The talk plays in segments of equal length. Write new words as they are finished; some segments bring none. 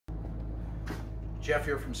Jeff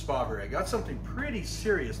here from SpaBerry. I got something pretty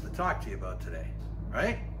serious to talk to you about today,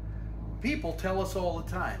 right? People tell us all the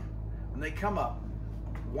time when they come up,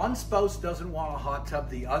 one spouse doesn't want a hot tub,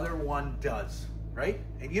 the other one does, right?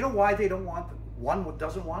 And you know why they don't want, one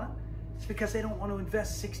doesn't want it? It's because they don't want to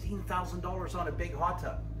invest $16,000 on a big hot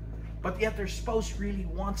tub. But yet their spouse really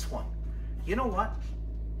wants one. You know what?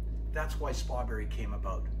 That's why SpaBerry came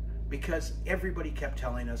about. Because everybody kept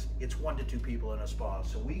telling us it's 1 to 2 people in a spa.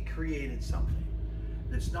 So we created something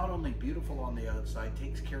that's not only beautiful on the outside,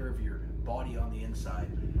 takes care of your body on the inside,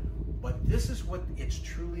 but this is what it's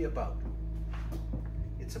truly about.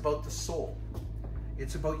 It's about the soul.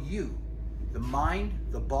 It's about you, the mind,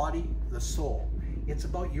 the body, the soul. It's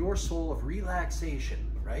about your soul of relaxation,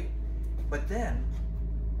 right? But then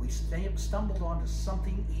we stumbled onto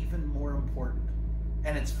something even more important.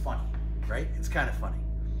 And it's funny, right? It's kind of funny.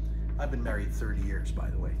 I've been married 30 years, by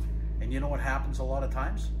the way. And you know what happens a lot of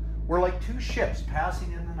times? We're like two ships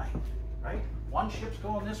passing in the night, right? One ship's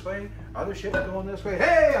going this way, other ship's going this way.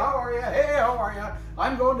 Hey, how are you? Hey, how are you?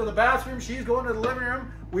 I'm going to the bathroom, she's going to the living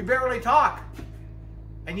room. We barely talk.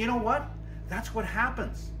 And you know what? That's what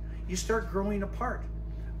happens. You start growing apart.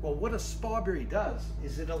 Well, what a SpaBerry does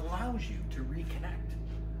is it allows you to reconnect.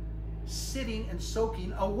 Sitting and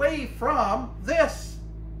soaking away from this,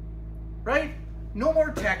 right? No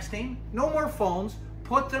more texting, no more phones.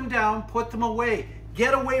 Put them down, put them away.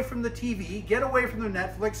 Get away from the TV, get away from the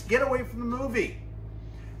Netflix, get away from the movie.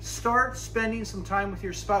 Start spending some time with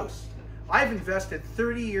your spouse. I've invested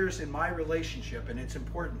 30 years in my relationship and it's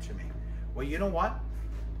important to me. Well, you know what?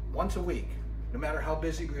 Once a week, no matter how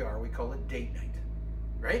busy we are, we call it date night,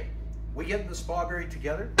 right? We get in the SpaBerry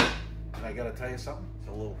together, and I gotta tell you something, it's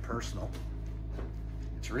a little personal.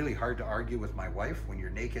 It's really hard to argue with my wife when you're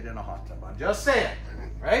naked in a hot tub. I'm just saying,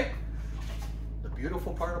 right? The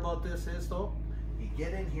beautiful part about this is though, you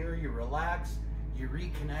get in here, you relax, you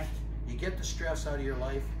reconnect, you get the stress out of your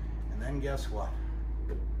life, and then guess what?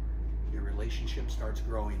 Your relationship starts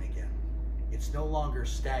growing again. It's no longer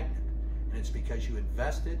stagnant, and it's because you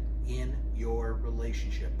invested in your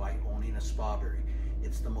relationship by owning a SpaBerry.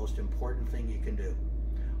 It's the most important thing you can do.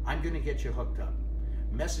 I'm gonna get you hooked up.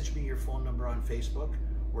 Message me your phone number on Facebook.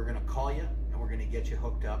 We're gonna call you and we're gonna get you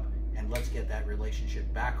hooked up, and let's get that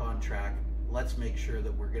relationship back on track. Let's make sure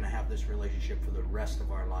that we're gonna have this relationship for the rest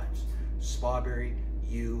of our lives. SpaBerry,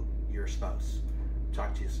 you, your spouse.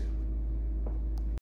 Talk to you soon.